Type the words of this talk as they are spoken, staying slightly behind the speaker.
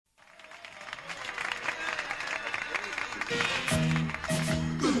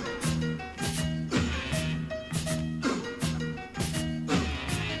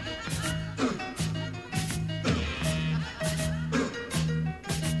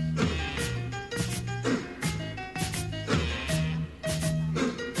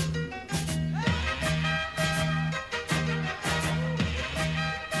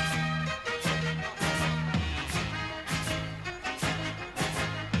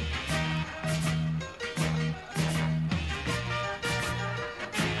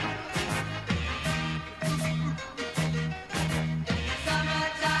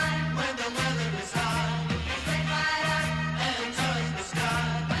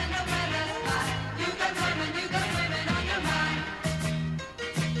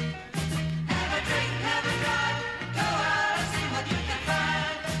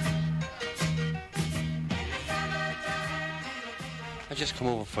just come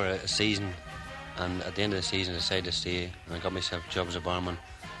over for a season, and at the end of the season I decided to stay, and I got myself a job as a barman,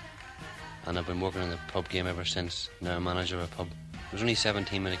 and I've been working in the pub game ever since. Now I'm manager of a pub. I was only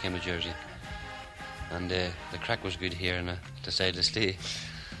 17 when I came to Jersey, and the crack was good here, and I decided to stay,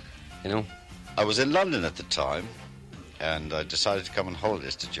 you know. I was in London at the time, and I decided to come on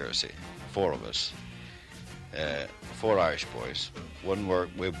holidays to Jersey. 4 of us, 4 Irish boys.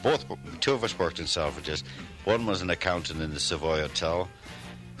 Two of us worked in Selfridges. One was an accountant in the Savoy Hotel,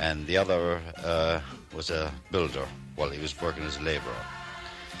 and the other was a builder. Well, he was working as a labourer.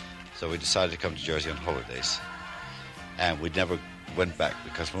 So we decided to come to Jersey on holidays, and we never went back,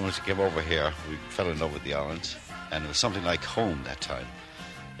 because when we came over here, we fell in love with the island, and it was something like home that time.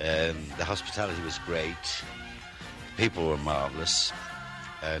 The hospitality was great, people were marvellous,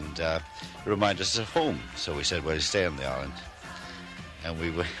 and it reminded us of home. So we said, well, stay on the island. And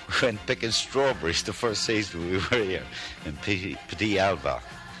we went picking strawberries the first season we were here in Petit Alba,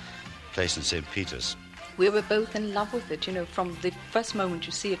 place in St. Peter's. We were both in love with it, you know, from the first moment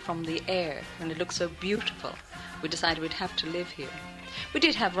you see it from the air, and it looks so beautiful. We decided we'd have to live here. We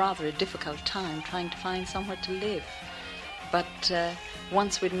did have rather a difficult time trying to find somewhere to live. But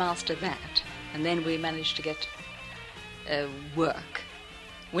once we'd mastered that, and then we managed to get work,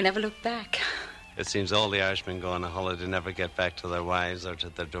 we never looked back. It seems all the Irishmen go on a holiday never get back to their wives or to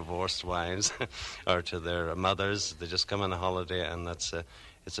their divorced wives or to their mothers. They just come on a holiday, and it's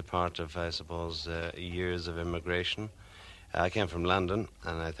a part of, I suppose, years of immigration. I came from London,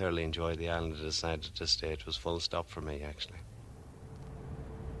 and I thoroughly enjoyed the island. I decided to stay. It was full stop for me, actually.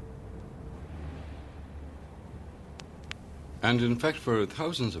 And in fact, for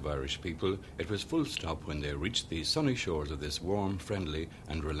thousands of Irish people, it was full stop when they reached the sunny shores of this warm, friendly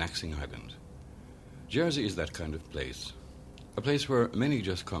and relaxing island. Jersey is that kind of place, a place where many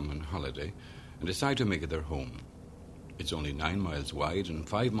just come on holiday and decide to make it their home. It's only 9 miles wide and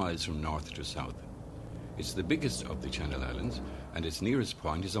 5 miles from north to south. It's the biggest of the Channel Islands, and its nearest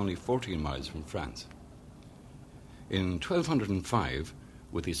point is only 14 miles from France. In 1205,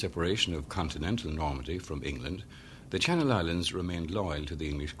 with the separation of continental Normandy from England, the Channel Islands remained loyal to the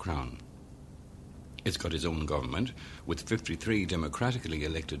English crown. It's got its own government, with 53 democratically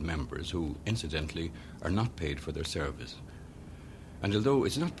elected members who, incidentally, are not paid for their service. And although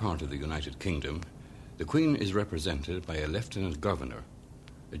it's not part of the United Kingdom, the Queen is represented by a Lieutenant Governor,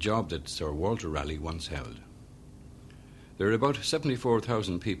 a job that Sir Walter Raleigh once held. There are about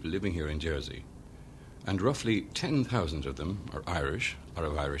 74,000 people living here in Jersey, and roughly 10,000 of them are Irish or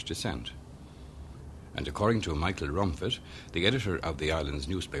of Irish descent. And according to Michael Rumford, the editor of the island's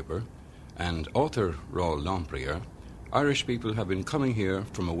newspaper, and author Roald Lampriere, Irish people have been coming here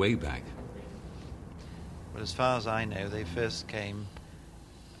from a way back. Well, as far as I know, they first came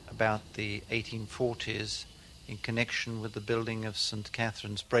about the 1840s in connection with the building of St.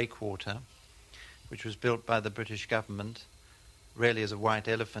 Catherine's Breakwater, which was built by the British government, really as a white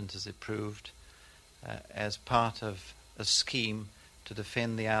elephant, as it proved, as part of a scheme to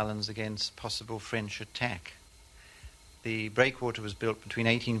defend the islands against possible French attack. The breakwater was built between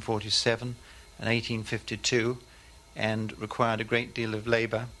 1847 and 1852 and required a great deal of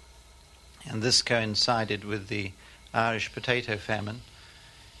labour, and this coincided with the Irish potato famine,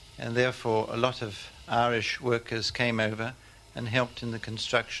 and therefore a lot of Irish workers came over and helped in the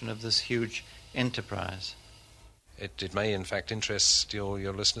construction of this huge enterprise. It may in fact interest your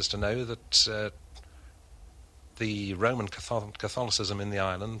listeners to know that the Roman Catholicism in the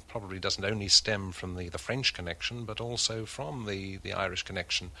island probably doesn't only stem from the French connection, but also from the Irish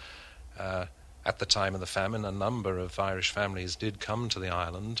connection. At the time of the famine, a number of Irish families did come to the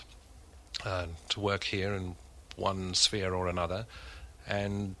island to work here in one sphere or another,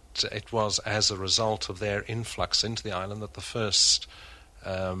 and it was as a result of their influx into the island that the first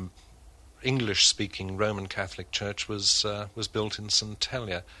English-speaking Roman Catholic Church was built in St.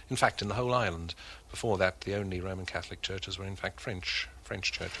 Helier. In fact, in the whole island. Before that, the only Roman Catholic churches were in fact French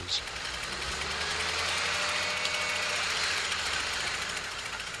churches.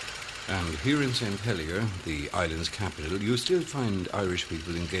 And here in St. Helier, the island's capital, you still find Irish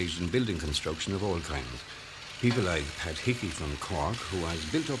people engaged in building construction of all kinds. People like Pat Hickey from Cork, who has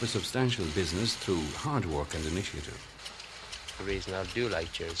built up a substantial business through hard work and initiative. The reason I do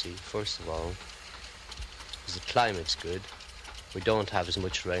like Jersey, first of all, is the climate's good. We don't have as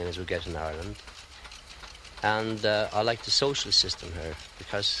much rain as we get in Ireland. And I like the social system here,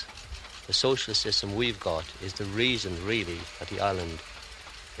 because the social system we've got is the reason, really, that the island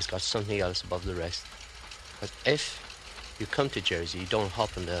has got something else above the rest. But if you come to Jersey, you don't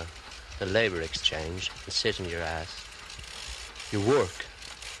hop in the labour exchange and sit on your ass. You work.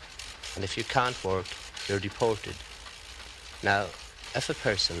 And if you can't work, you're deported. Now, if a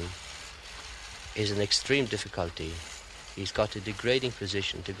person is in extreme difficulty, he's got a degrading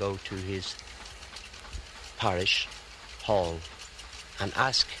position to go to his parish hall and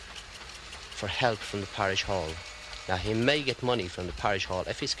ask for help from the parish hall. Now, he may get money from the parish hall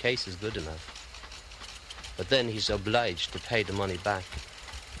if his case is good enough, but then he's obliged to pay the money back.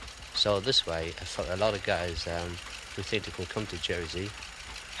 So this way, for a lot of guys who think they can come to Jersey,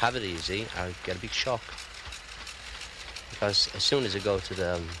 have it easy, or get a big shock. Because as soon as they go to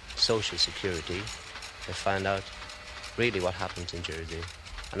the social security, they find out really what happens in Jersey.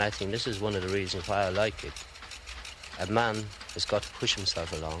 And I think this is one of the reasons why I like it. A man has got to push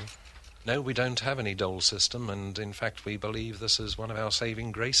himself along. No, we don't have any dole system, and in fact we believe this is one of our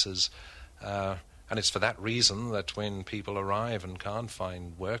saving graces. And it's for that reason that when people arrive and can't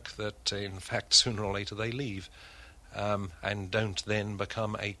find work, that in fact sooner or later they leave, and don't then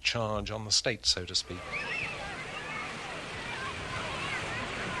become a charge on the state, so to speak.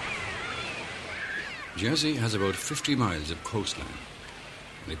 Jersey has about 50 miles of coastline.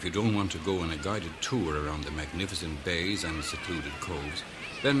 And if you don't want to go on a guided tour around the magnificent bays and secluded coves,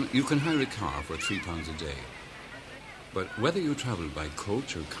 then you can hire a car for £3 a day. But whether you travel by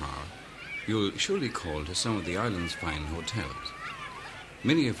coach or car, you'll surely call to some of the island's fine hotels,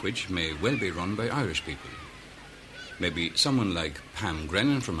 many of which may well be run by Irish people. Maybe someone like Pam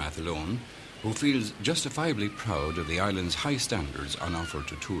Grennan from Athlone, who feels justifiably proud of the island's high standards on offer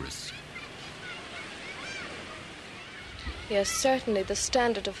to tourists. Yes, certainly the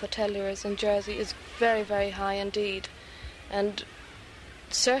standard of hoteliers in Jersey is very, very high indeed, and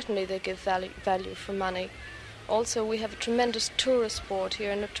certainly they give value for money. Also, we have a tremendous tourist board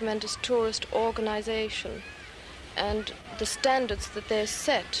here and a tremendous tourist organisation, and the standards that they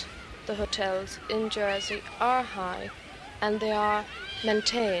set, the hotels in Jersey, are high and they are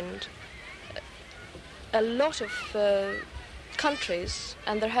maintained. A lot of countries,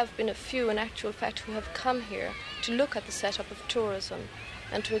 and there have been a few in actual fact, who have come here to look at the setup of tourism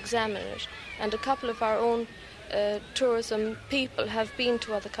and to examine it, and a couple of our own tourism people have been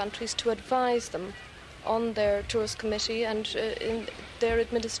to other countries to advise them on their tourist committee and in their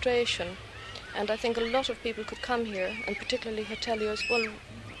administration. And I think a lot of people could come here, and particularly hoteliers, well,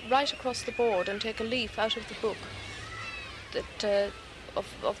 right across the board, and take a leaf out of the book that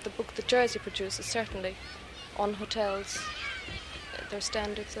of the book that Jersey produces, certainly, on hotels, their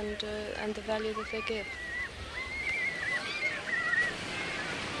standards and the value that they give.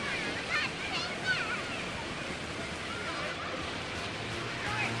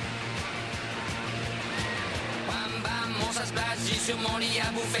 Ça se place, j'ai sur mon lit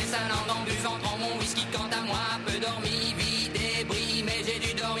à bouffer sa langue en buvant, prends mon whisky quant à moi, peu dormi, vie débris, mais j'ai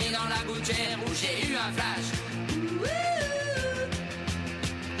dû dormir dans la gouttière où j'ai eu un flash.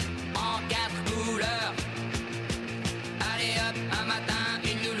 En 4 couleurs. Allez hop, un matin,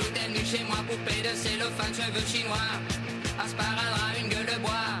 une louloute est venue chez moi, poupée de cellophane, cheveux chinois, un sparadrap, une gueule de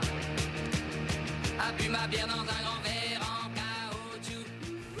bois, a bu ma bière dans un grand verre en caoutchouc.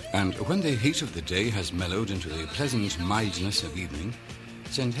 And when the heat of the day has mellowed into the pleasant mildness of evening,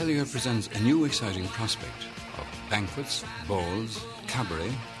 St. Helier presents a new exciting prospect of banquets, balls,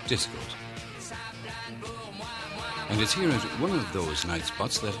 cabaret, discos. And it's here at one of those night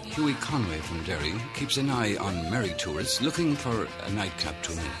spots that Hughie Conway from Derry keeps an eye on merry tourists looking for a nightcap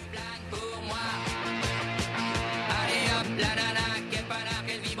to win.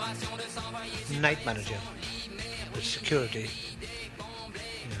 Night manager, with security.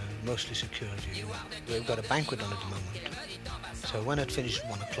 Mostly security. We've got a banquet on at the moment. So when it finishes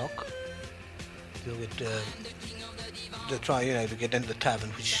 1 o'clock, they'll try, to get into the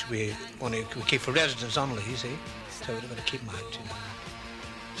tavern, which we keep for residents only, you see. So we're going to keep them out,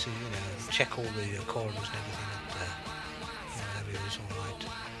 So, check all the corridors and everything, that everything's all right.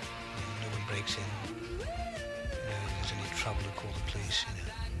 No one breaks in. If there's any trouble, to call the police,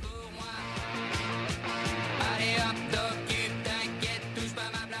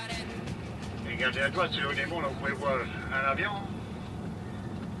 Regardez à droite, sur le démon, là, vous pouvez voir un avion.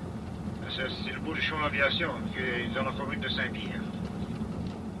 C'est le Bourdichon Aviation, qui ont la commune de Saint-Pierre.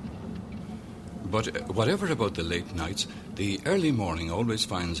 But whatever about the late nights, the early morning always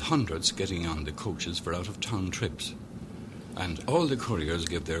finds hundreds getting on the coaches for out-of-town trips. And all the couriers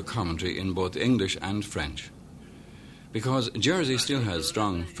give their commentary in both English and French. Because Jersey still has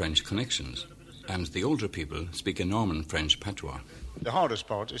strong French connections, and the older people speak a Norman French patois. The hardest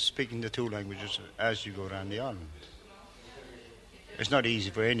part is speaking the two languages as you go around the island. It's not easy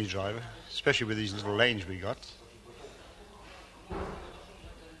for any driver, especially with these little lanes we got.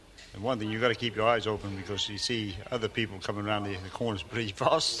 And one thing, you've got to keep your eyes open because you see other people coming around the corners pretty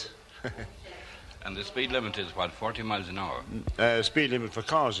fast. And the speed limit is, what, 40 miles an hour? Speed limit for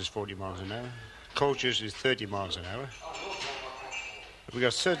cars is 40 miles an hour. Coaches is 30 miles an hour. We've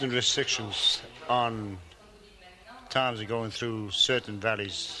got certain restrictions on times of going through certain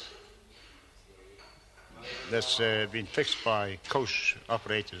valleys. That's been fixed by coach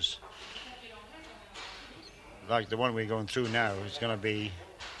operators. Like the one we're going through now is going to be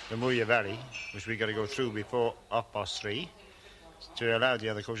the Muya Valley, which we got to go through before 3:30 to allow the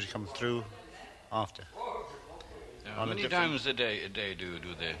other coaches to come through after. How many times a day do you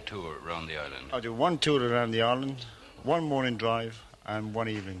do the tour around the island? I do one tour around the island, one morning drive and one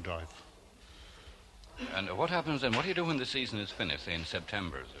evening drive. And what happens then? What do you do when the season is finished, say in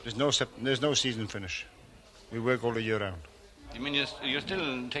September? There's no season finish. We work all the year round. You mean you're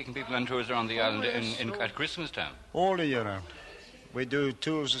still taking people on tours around the island at Christmas time? All the year round. We do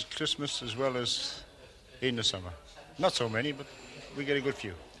tours at Christmas as well as in the summer. Not so many, but we get a good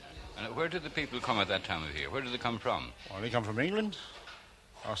few. And where do the people come at that time of year? Where do they come from? Well, they come from England,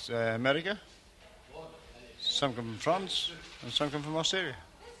 America, some come from France, and some come from Australia.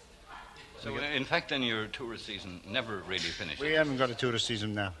 So, in fact, then your tourist season never really finishes? We haven't got a tourist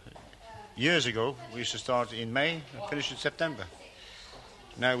season now. Years ago, we used to start in May and finish in September.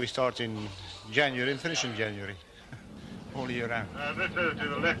 Now we start in January and finish in January, all year round. A bit further to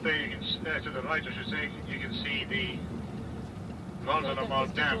the left there, to the right, I should say, you can see the Val-de-la-Mare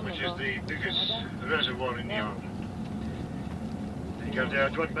Dam, which is the biggest reservoir in the island.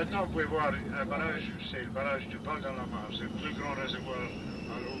 Doit maintenant prévoir un barrage, c'est le barrage du Val-de-la-Mare, c'est le plus grand réservoir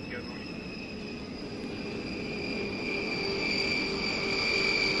en eau qu'il y a dans l'île.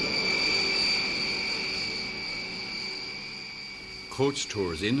 Coach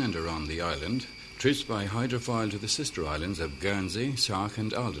tours in and around the island, trips by hydrofoil to the sister islands of Guernsey, Sark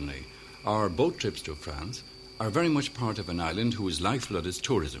and Alderney, or boat trips to France, are very much part of an island whose lifeblood is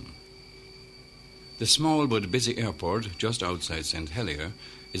tourism. The small but busy airport just outside St. Helier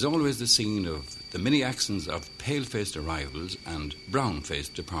is always the scene of the many accents of pale-faced arrivals and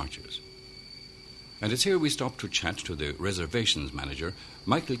brown-faced departures. And it's here we stop to chat to the reservations manager,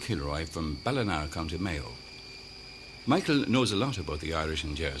 Michael Kilroy from Ballina, County Mayo. Michael knows a lot about the Irish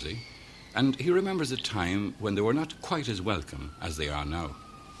in Jersey, and he remembers a time when they were not quite as welcome as they are now.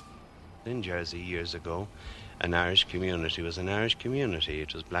 In Jersey years ago, an Irish community was an Irish community.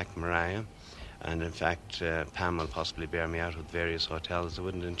 It was Black Maria, and in fact, Pam will possibly bear me out with various hotels that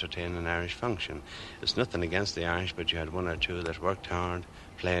wouldn't entertain an Irish function. It's nothing against the Irish, but you had one or two that worked hard,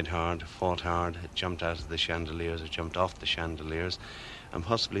 played hard, fought hard, jumped out of the chandeliers or jumped off the chandeliers, and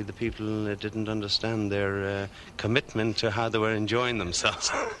possibly the people didn't understand their commitment to how they were enjoying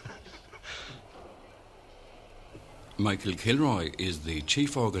themselves. Michael Kilroy is the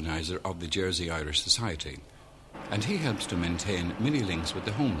chief organiser of the Jersey Irish Society, and he helps to maintain many links with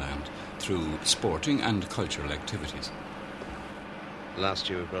the homeland through sporting and cultural activities. Last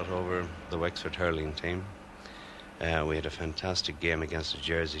year we brought over the Wexford hurling team. We had a fantastic game against the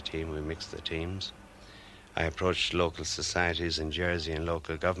Jersey team. We mixed the teams. I approached local societies in Jersey and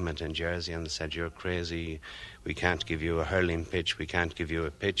local government in Jersey and they said, "You're crazy, we can't give you a hurling pitch, we can't give you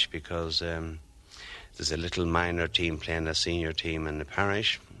a pitch because there's a little minor team playing a senior team in the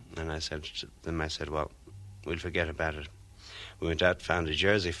parish." And I said to them, well, we'll forget about it. We went out, found a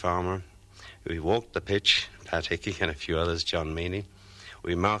Jersey farmer. We walked the pitch, Pat Hickey and a few others, John Meany.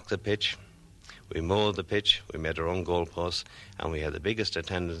 We marked the pitch. We mowed the pitch. We made our own goalposts. And we had the biggest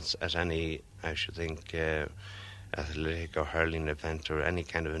attendance at any, I should think, athletic or hurling event or any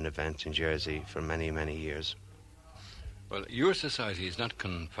kind of an event in Jersey for many, many years. Well, your society is not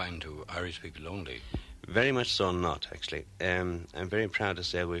confined to Irish people only. Very much so not, actually. I'm very proud to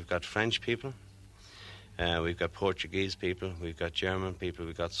say we've got French people, we've got Portuguese people, we've got German people,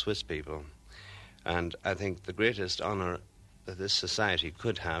 we've got Swiss people. And I think the greatest honour that this society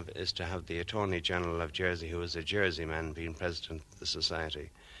could have is to have the Attorney General of Jersey, who is a Jersey man, being president of the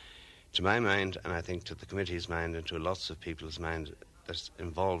society. To my mind, and I think to the committee's mind and to lots of people's mind that's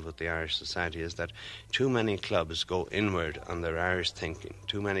involved with the Irish society, is that too many clubs go inward on their Irish thinking.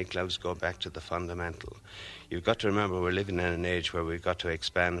 Too many clubs go back to the fundamental. You've got to remember we're living in an age where we've got to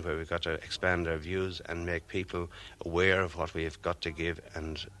expand our views and make people aware of what we've got to give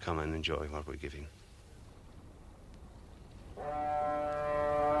and come and enjoy what we're giving.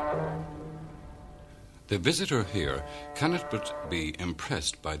 The visitor here cannot but be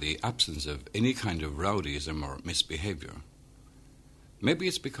impressed by the absence of any kind of rowdyism or misbehaviour. Maybe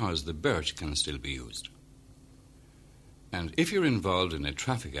it's because the birch can still be used. And if you're involved in a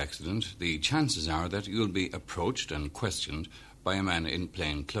traffic accident, the chances are that you'll be approached and questioned by a man in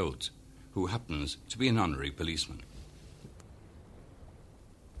plain clothes, who happens to be an honorary policeman.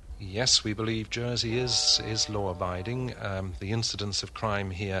 Yes, we believe Jersey is law-abiding. The incidence of crime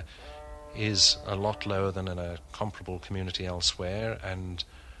here is a lot lower than in a comparable community elsewhere, and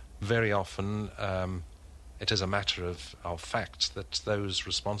very often it is a matter of fact that those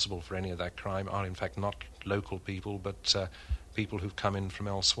responsible for any of that crime are in fact not local people, but people who've come in from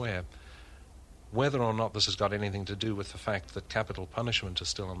elsewhere. Whether or not this has got anything to do with the fact that capital punishment is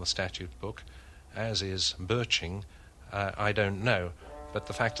still on the statute book, as is birching, I don't know. But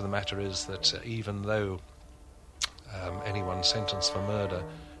the fact of the matter is that even though anyone sentenced for murder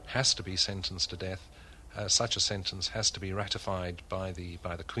has to be sentenced to death, such a sentence has to be ratified by the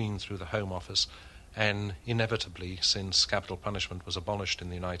Queen through the Home Office, and inevitably, since capital punishment was abolished in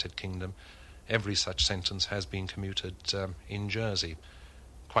the United Kingdom, every such sentence has been commuted in Jersey.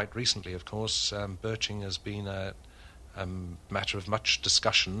 Quite recently, of course, birching has been a matter of much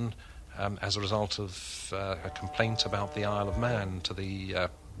discussion as a result of a complaint about the Isle of Man to the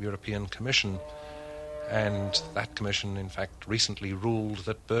European Commission. And that commission, in fact, recently ruled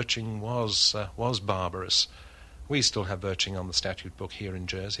that birching was barbarous. We still have birching on the statute book here in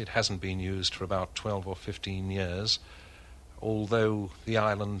Jersey. It hasn't been used for about 12 or 15 years, although the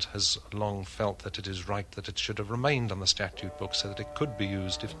island has long felt that it is right that it should have remained on the statute book so that it could be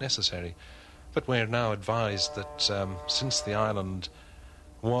used if necessary. But we're now advised that since the island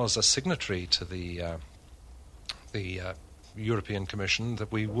was a signatory to the European Commission,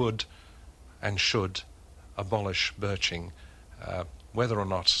 that we would and should abolish birching. Whether or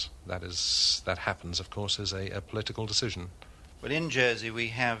not that happens, of course, is a political decision. Well, in Jersey we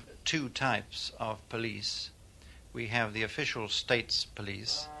have two types of police. We have the official state's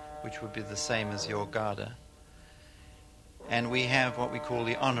police, which would be the same as your Garda, and we have what we call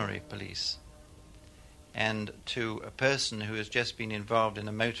the honorary police. And to a person who has just been involved in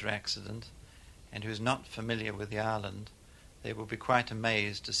a motor accident and who is not familiar with the island, they will be quite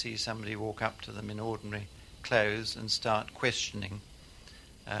amazed to see somebody walk up to them in ordinary clothes and start questioning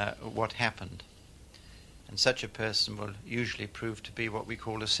what happened. And such a person will usually prove to be what we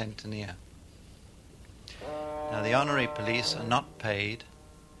call a centenier. Now, the honorary police are not paid.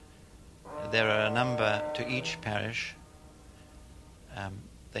 There are a number to each parish.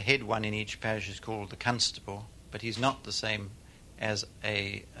 The head one in each parish is called the constable, but he's not the same as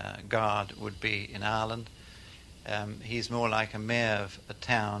a guard would be in Ireland. He's more like a mayor of a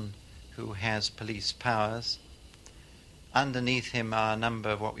town who has police powers. Underneath him are a number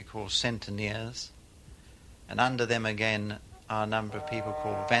of what we call centeniers, and under them again are a number of people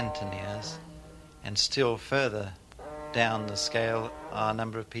called vanteniers, and still further down the scale are a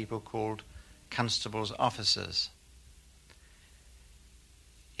number of people called constables' officers.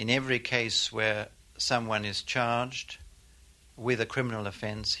 In every case where someone is charged with a criminal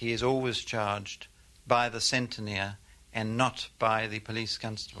offence, he is always charged by the centenier and not by the police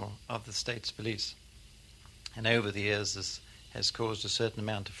constable of the state's police. And over the years this has caused a certain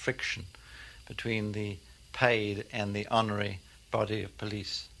amount of friction between the paid and the honorary body of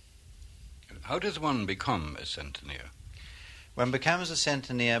police. How does one become a centenier? One becomes a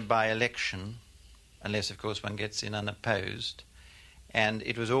centenier by election, unless of course one gets in unopposed, and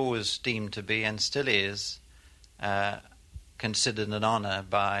it was always deemed to be, and still is, considered an honour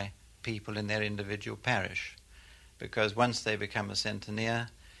by people in their individual parish, because once they become a centenier,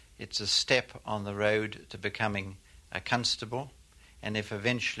 it's a step on the road to becoming a constable, and if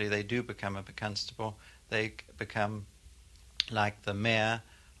eventually they do become a constable, they become like the mayor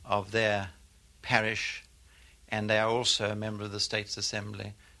of their parish, and they are also a member of the State's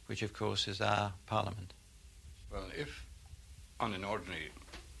Assembly, which of course is our parliament. Well, if on an ordinary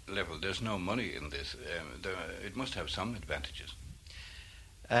level there's no money in this, it must have some advantages.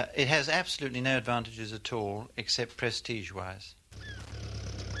 It has absolutely no advantages at all, except prestige-wise.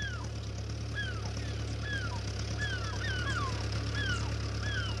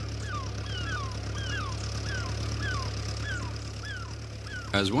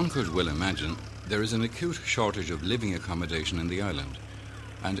 As one could well imagine, there is an acute shortage of living accommodation in the island,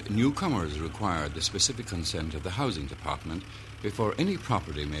 and newcomers require the specific consent of the housing department before any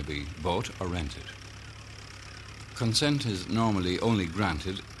property may be bought or rented. Consent is normally only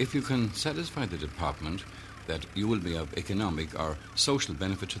granted if you can satisfy the department that you will be of economic or social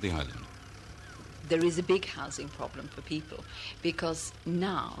benefit to the island. There is a big housing problem for people because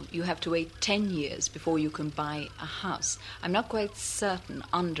now you have to wait 10 years before you can buy a house. I'm not quite certain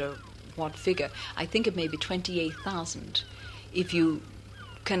under what figure. I think it may be 28,000 if you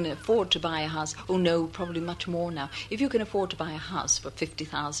can afford to buy a house. Oh no, probably much more now. If you can afford to buy a house for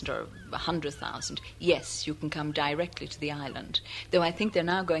 50,000 or 100,000, yes, you can come directly to the island. Though I think they're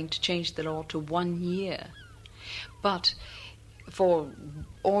now going to change the law to 1 year. But for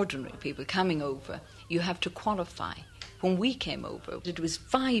ordinary people coming over, you have to qualify. When we came over, it was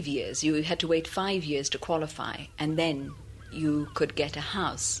 5 years. You had to wait 5 years to qualify, and then you could get a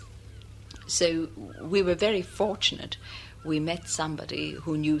house. So we were very fortunate. We met somebody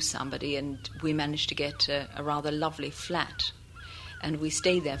who knew somebody, and we managed to get a rather lovely flat. And we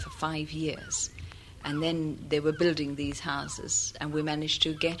stayed there for 5 years. And then they were building these houses, and we managed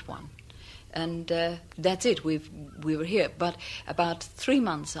to get one. And that's it. We were here. But about 3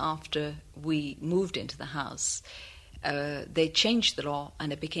 months after we moved into the house, they changed the law,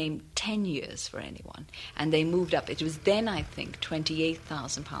 and it became 10 years for anyone. And they moved up. It was then, I think,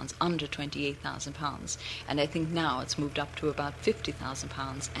 £28,000, under £28,000. And I think now it's moved up to about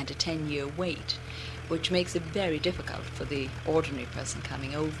 £50,000 and a 10-year wait, which makes it very difficult for the ordinary person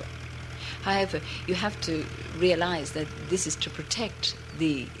coming over. However, you have to realise that this is to protect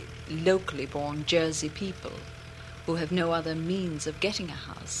the locally born Jersey people who have no other means of getting a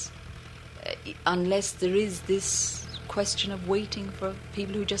house, unless there is this question of waiting for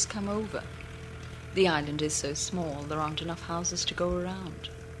people who just come over. The island is so small, there aren't enough houses to go around.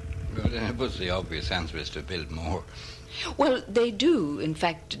 But I suppose the obvious answer is to build more. Well, they do, in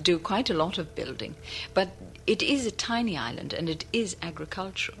fact, do quite a lot of building, but it is a tiny island and it is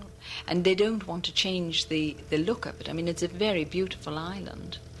agricultural, and they don't want to change the look of it. I mean, it's a very beautiful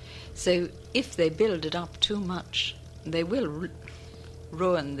island. So if they build it up too much, they will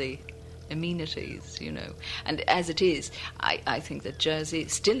ruin the amenities, you know. And as it is, I think that Jersey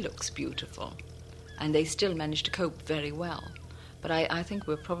still looks beautiful, and they still manage to cope very well. But I think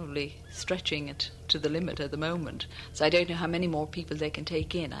we're probably stretching it to the limit at the moment. So I don't know how many more people they can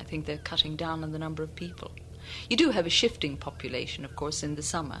take in. I think they're cutting down on the number of people. You do have a shifting population, of course, in the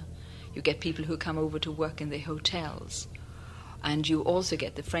summer. You get people who come over to work in the hotels. And you also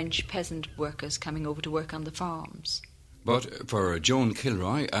get the French peasant workers coming over to work on the farms. But for Joan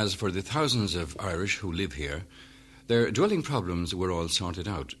Kilroy, as for the thousands of Irish who live here, their dwelling problems were all sorted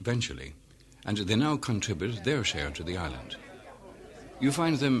out eventually, and they now contribute their share to the island. You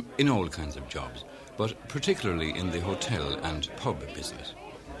find them in all kinds of jobs, but particularly in the hotel and pub business.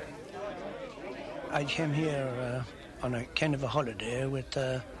 I came here on a kind of a holiday with...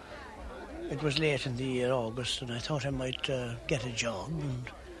 it was late in the year, August, and I thought I might get a job. And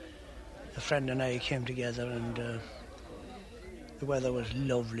a friend and I came together, and the weather was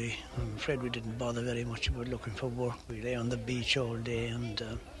lovely. I'm afraid we didn't bother very much about looking for work. We lay on the beach all day, and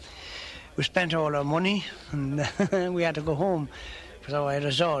we spent all our money, and we had to go home. So I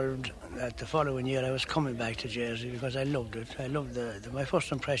resolved that the following year I was coming back to Jersey because I loved it. I loved my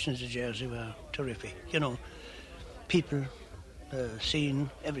first impressions of Jersey were terrific. You know, people, scene,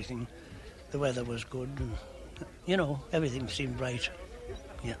 everything. The weather was good, and, you know, everything seemed right.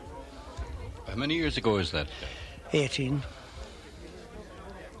 Yeah. How many years ago is that? 18.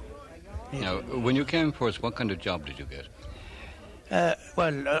 Now, when you came first, what kind of job did you get?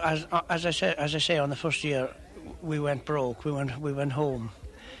 Well, as I say, on the first year, we went broke. We went home,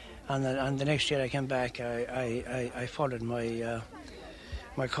 and the next year I came back. I followed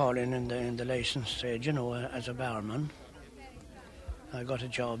my calling in the license trade. You know, as a barman. I got a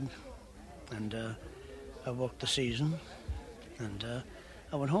job, and I worked the season, and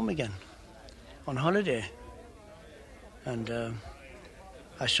I went home again on holiday. And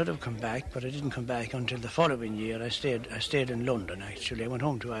I should have come back, but I didn't come back until the following year. I stayed in London, actually. I went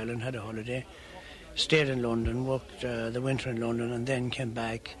home to Ireland, had a holiday, stayed in London, worked the winter in London, and then came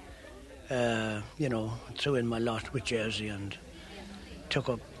back, you know, threw in my lot with Jersey and took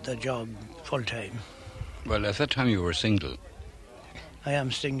up the job full time. Well, at that time you were single. I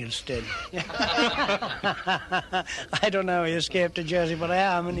am single still. I don't know how I escaped to Jersey, but I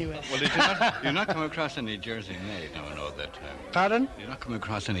am anyway. Well, did you not come across any Jersey maid now and all that time? Pardon? You not come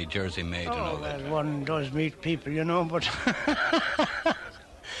across any Jersey maid and all that time? One does meet people, you know, but...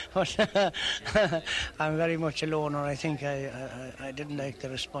 but I'm very much a loner. I think I didn't like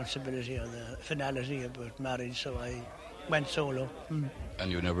the responsibility or the finality about marriage, so I went solo.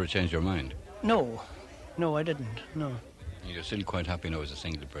 And you never changed your mind? No, I didn't, no. You're still quite happy now as a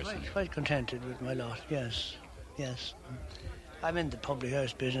single person? Quite contented with my lot, yes. I'm in the public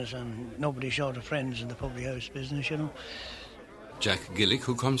house business, and nobody short of friends in the public house business, you know. Jack Gillick,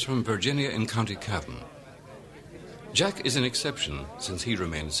 who comes from Virginia in County Cavan. Jack is an exception since he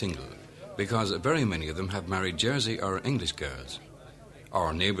remains single, because very many of them have married Jersey or English girls,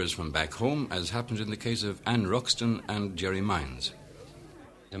 or neighbours from back home, as happened in the case of Anne Ruxton and Jerry Mines.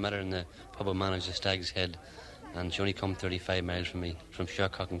 I met her in the pub of managed the Stag's Head, and she only come 35 miles from me, from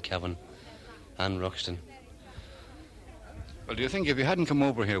Shercock and Cavan, Anne Ruxton. Well, do you think if you hadn't come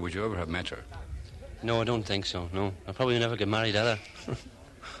over here, would you ever have met her? No, I don't think so, no. I'll probably never get married either.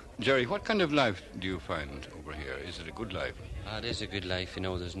 Jerry, what kind of life do you find over here? Is it a good life? It is a good life, you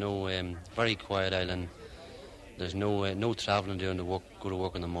know. There's no very quiet island. There's no travelling doing the work, go to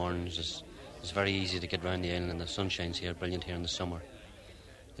work in the mornings. It's very easy to get around the island, and the sun shines here, brilliant here in the summer.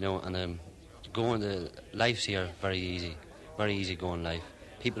 You know, and the life's here very easy going life.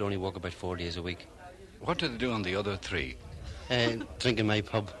 People only work about 4 days a week. What do they do on the other 3? Drink in my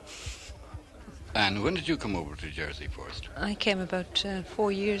pub. And when did you come over to Jersey first? I came about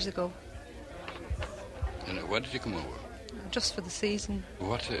 4 years ago. And why did you come over? Just for the season.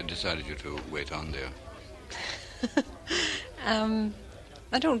 What decided you to wait on there?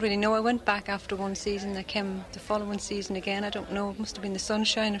 I don't really know. I went back after one season. I came the following season again. I don't know. It must have been the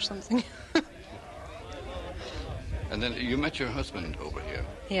sunshine or something. And then you met your husband over here?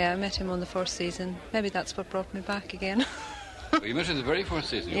 Yeah, I met him on the first season. Maybe that's what brought me back again. Well, you met him the very first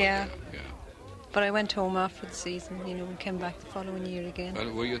season? Yeah. But I went home after the season, you know, and came back the following year again.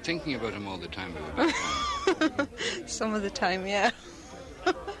 Well, were you thinking about him all the time we were back home? Some of the time, yeah.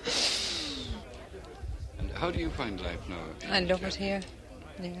 And how do you find life now? I love it here.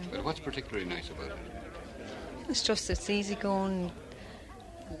 Yeah. Well, what's particularly nice about it? It's easy going.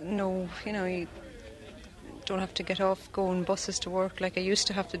 No, you know, you don't have to get off going buses to work like I used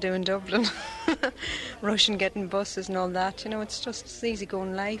to have to do in Dublin. Rushing, getting buses and all that. You know, it's easy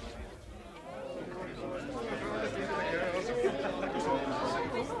going life.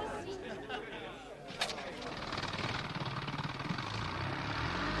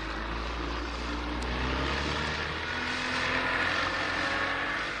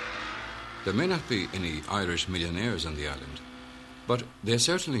 There may not be any Irish millionaires on the island, but they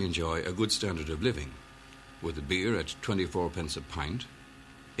certainly enjoy a good standard of living, with a beer at 24 pence a pint,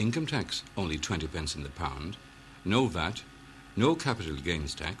 income tax only 20 pence in the pound, no VAT, no capital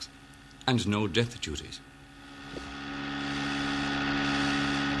gains tax, and no death duties.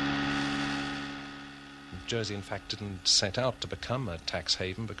 Jersey, in fact, didn't set out to become a tax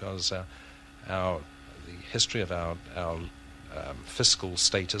haven because the history of our fiscal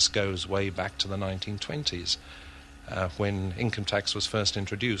status goes way back to the 1920s when income tax was first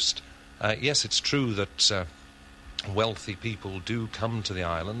introduced. Yes, it's true that wealthy people do come to the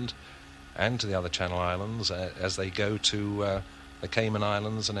island and to the other Channel Islands as they go to the Cayman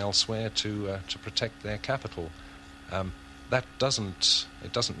Islands and elsewhere to protect their capital. It doesn't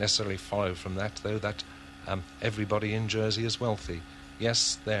necessarily follow from that, though, that everybody in Jersey is wealthy.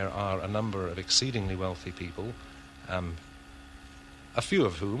 Yes, there are a number of exceedingly wealthy people, a few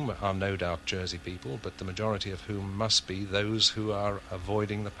of whom are no doubt Jersey people, but the majority of whom must be those who are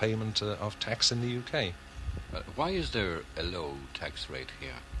avoiding the payment of tax in the UK. Why is there a low tax rate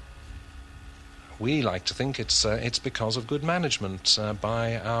here? We like to think it's because of good management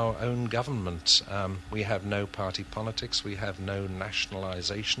by our own government. We have no party politics. We have no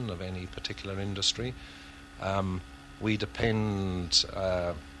nationalisation of any particular industry. We depend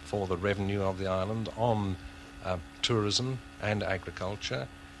for the revenue of the island on tourism and agriculture,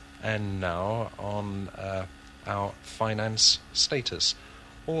 and now on our finance status.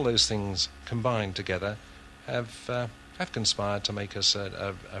 All those things combined together have conspired to make us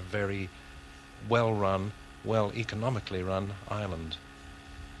a very well-run, economically run island.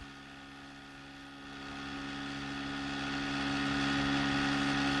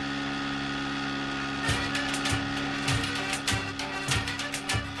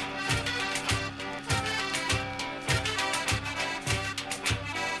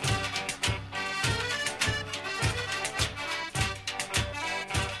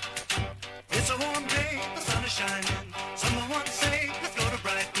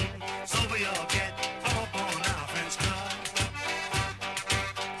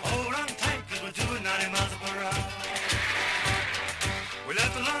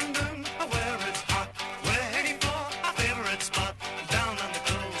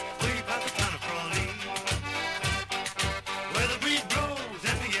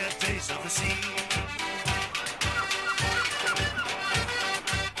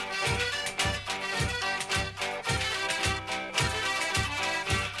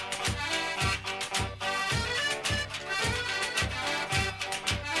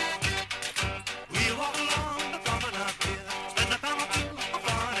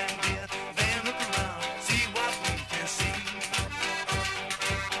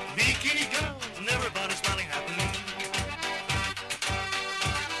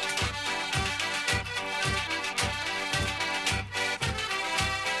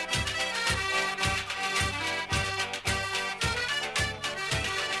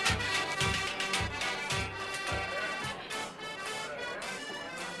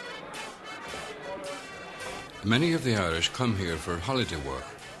 Many of the Irish come here for holiday work,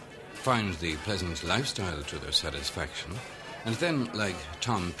 find the pleasant lifestyle to their satisfaction, and then, like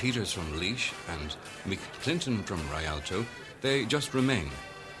Tom Peters from Laois and Mick Clinton from Rialto, they just remain.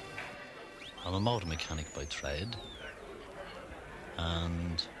 I'm a motor mechanic by trade,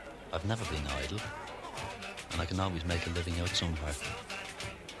 and I've never been idle, and I can always make a living out somewhere.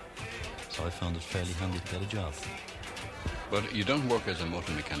 So I found it fairly handy to get a job. But you don't work as a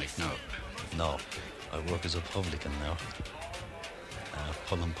motor mechanic now? No, I work as a publican now,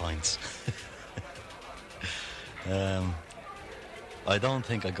 pulling pints. I don't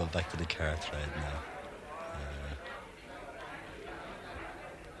think I'll go back to the car trade now.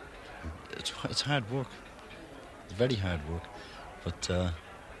 It's hard work. It's very hard work. But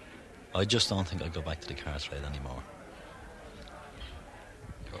I just don't think I'll go back to the car trade anymore.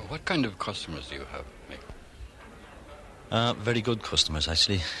 What kind of customers do you have, Mick? Very good customers,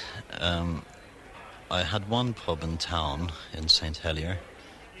 actually. I had one pub in town in St. Helier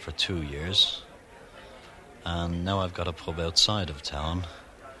for 2 years. And now I've got a pub outside of town,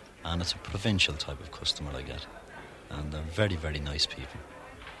 and it's a provincial type of customer I get. And they're very, very nice people.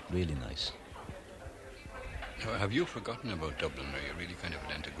 Really nice. Have you forgotten about Dublin? Are you really kind of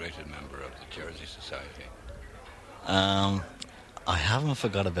an integrated member of the Jersey Society? I haven't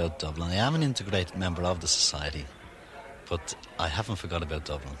forgot about Dublin. I am an integrated member of the society, but I haven't forgot about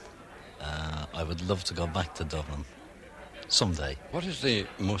Dublin. I would love to go back to Dublin someday. What is the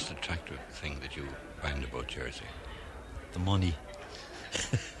most attractive thing that you find about Jersey? The money.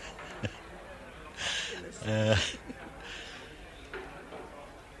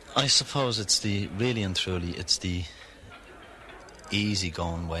 I suppose it's the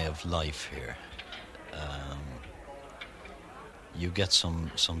easygoing way of life here. You get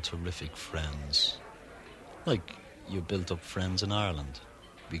some terrific friends. Like, you built up friends in Ireland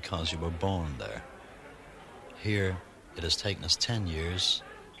because you were born there. Here, it has taken us 10 years,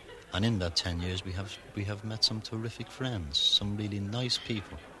 and in that 10 years we have met some terrific friends, some really nice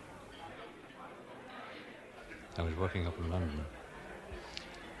people. I was working up in London,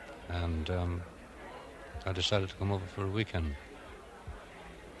 and I decided to come over for a weekend.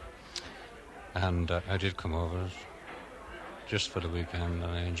 And I did come over just for the weekend,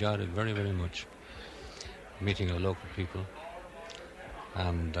 and I enjoyed it very, very much, meeting the local people.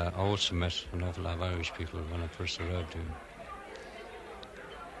 And I also met an awful lot of Irish people when I first arrived here.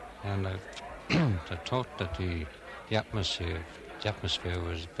 And I thought that the atmosphere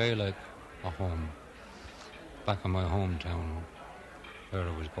was very like a home, back in my hometown where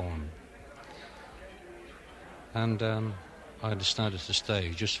I was born. And I decided to stay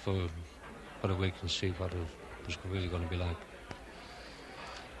just for a week and see what it was really going to be like.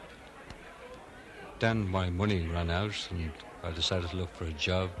 Then my money ran out, and I decided to look for a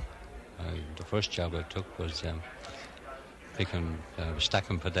job. The first job I took was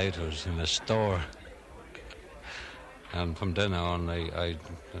stacking potatoes in a store. And from then on, I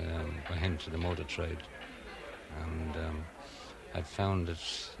went into the motor trade. And I found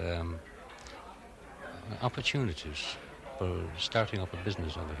it opportunities for starting up a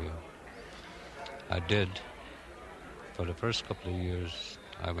business over here. I did. For the first couple of years,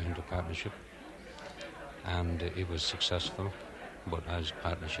 I went into partnership, and it was successful. But as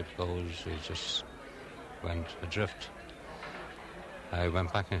partnership goes, it just went adrift. I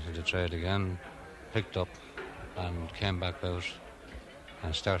went back into the trade again, picked up, and came back out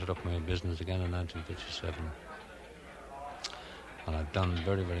and started up my business again in 1957. And I've done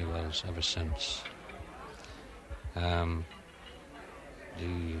very, very well ever since.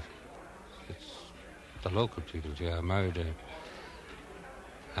 The local people, I married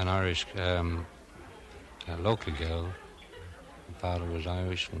an Irish a local girl. My father was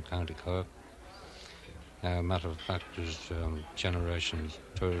Irish from County Cork. Matter of fact, there's generations,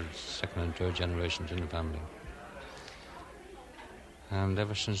 second and third generations in the family. And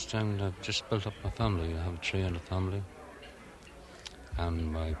ever since then, I've just built up my family. I have 3 in the family,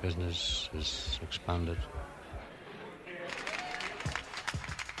 and my business is expanded.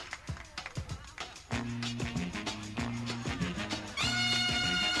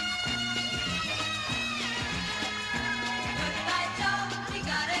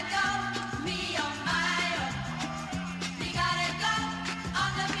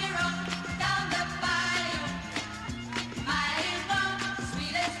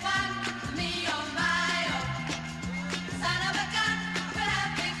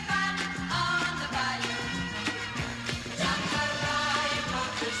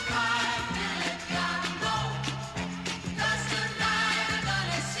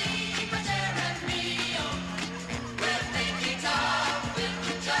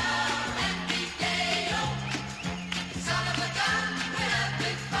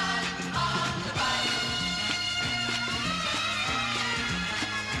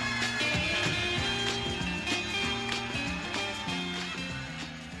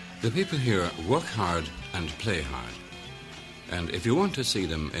 The people here work hard and play hard. And if you want to see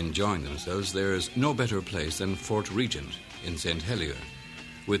them enjoying themselves, there's no better place than Fort Regent in St. Helier,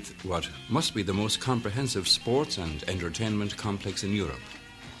 with what must be the most comprehensive sports and entertainment complex in Europe.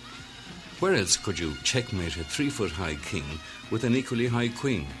 Where else could you checkmate a 3-foot-high king with an equally high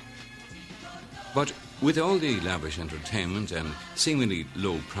queen? But with all the lavish entertainment and seemingly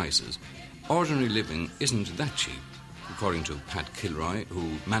low prices, ordinary living isn't that cheap, according to Pat Kilroy,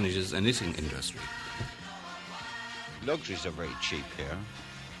 who manages a knitting industry. Luxuries are very cheap here.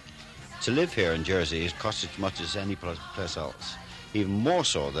 To live here in Jersey, it costs as much as any place else, even more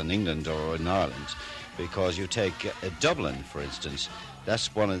so than England or in Ireland, because you take Dublin, for instance. That's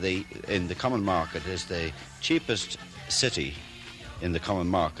in the common market, is the cheapest city in the common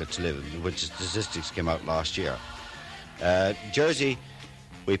market to live in, which statistics came out last year. Jersey,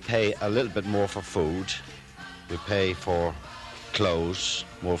 we pay a little bit more for food. We pay for clothes,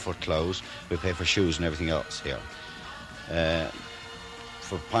 more for clothes. We pay for shoes and everything else here.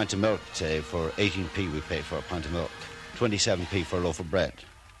 For a pint of milk, say, for 18p we pay for a pint of milk, 27p for a loaf of bread.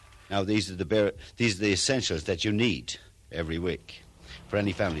 Now these are the essentials that you need every week for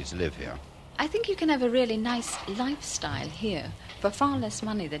any family to live here. I think you can have a really nice lifestyle here for far less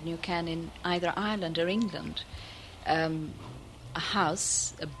money than you can in either Ireland or England. A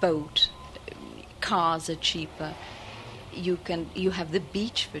house, a boat, cars are cheaper. You have the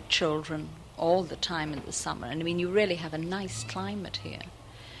beach for children all the time in the summer. And I mean, you really have a nice climate here.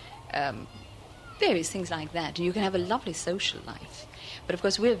 Various things like that. And you can have a lovely social life. But of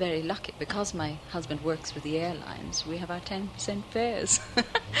course, we're very lucky because my husband works with the airlines. We have our 10% fares.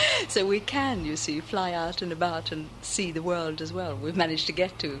 So we can, you see, fly out and about and see the world as well. We've managed to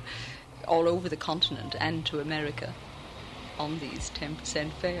get to all over the continent and to America on these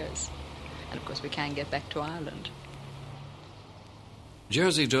 10% fares. And of course, we can get back to Ireland.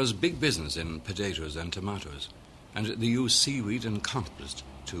 Jersey does big business in potatoes and tomatoes, and they use seaweed and compost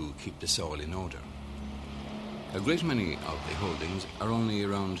to keep the soil in order. A great many of the holdings are only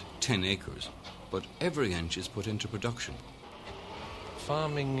around 10 acres, but every inch is put into production.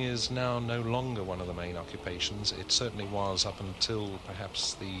 Farming is now no longer one of the main occupations. It certainly was up until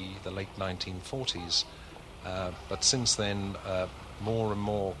perhaps the late 1940s. But since then, more and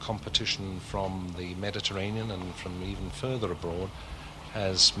more competition from the Mediterranean and from even further abroad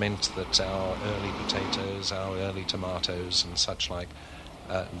has meant that our early potatoes, our early tomatoes and such like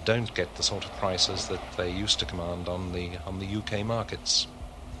don't get the sort of prices that they used to command on the UK markets.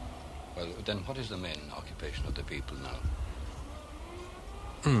 Well, then what is the main occupation of the people now?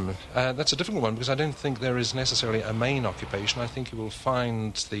 That's a difficult one because I don't think there is necessarily a main occupation. I think you will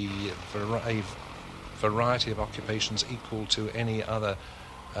find a variety of occupations equal to any other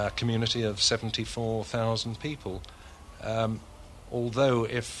community of 74,000 people. Although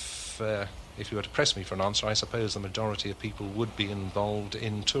if you were to press me for an answer, I suppose the majority of people would be involved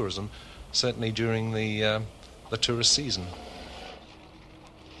in tourism, certainly during the tourist season.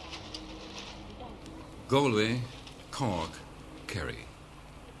 Galway, Cork, Kerry.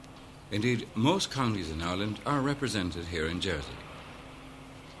 Indeed, most counties in Ireland are represented here in Jersey.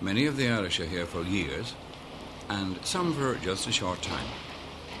 Many of the Irish are here for years, and some for just a short time.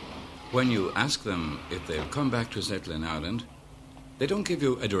 When you ask them if they'll come back to settle in Ireland, they don't give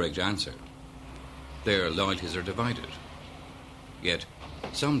you a direct answer. Their loyalties are divided. Yet,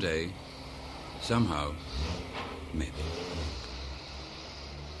 someday, somehow, maybe.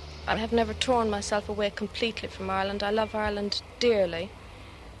 I have never torn myself away completely from Ireland. I love Ireland dearly.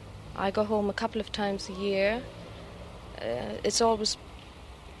 I go home a couple of times a year. It's always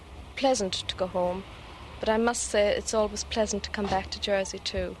pleasant to go home, but I must say it's always pleasant to come back to Jersey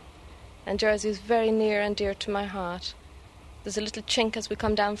too. And Jersey is very near and dear to my heart. There's a little chink as we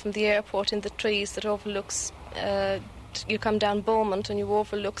come down from the airport in the trees that overlooks, you come down Beaumont and you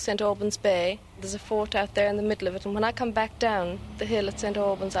overlook St. Albans Bay. There's a fort out there in the middle of it, and when I come back down the hill at St.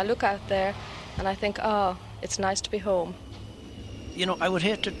 Albans, I look out there and I think, it's nice to be home. You know, I would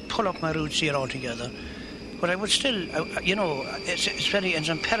hate to pull up my roots here altogether, but I would still, it's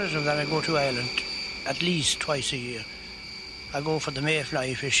imperative that I go to Ireland at least twice a year. I go for the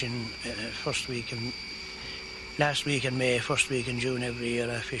mayfly fishing last week in May, first week in June every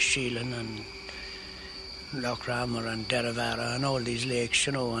year. I fish Sheelan and Loch Rammer and Derravara and all these lakes,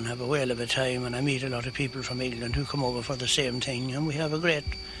 and have a whale of a time, and I meet a lot of people from England who come over for the same thing, and we have a great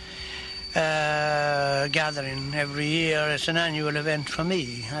gathering every year. It's an annual event for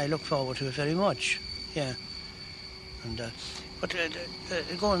me. I look forward to it very much. Yeah. And but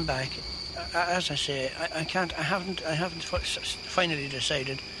going back, as I say, I haven't finally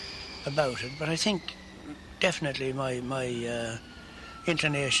decided about it. But I think definitely my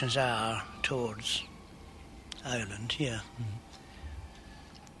inclinations are towards Ireland, yeah.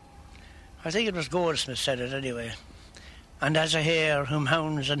 I think it was Goldsmith said it anyway. And as a hare whom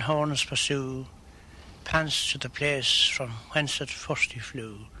hounds and horns pursue pants to the place from whence at first he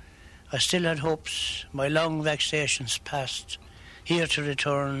flew, I still had hopes, my long vexations past, here to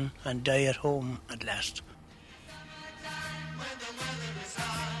return and die at home at last.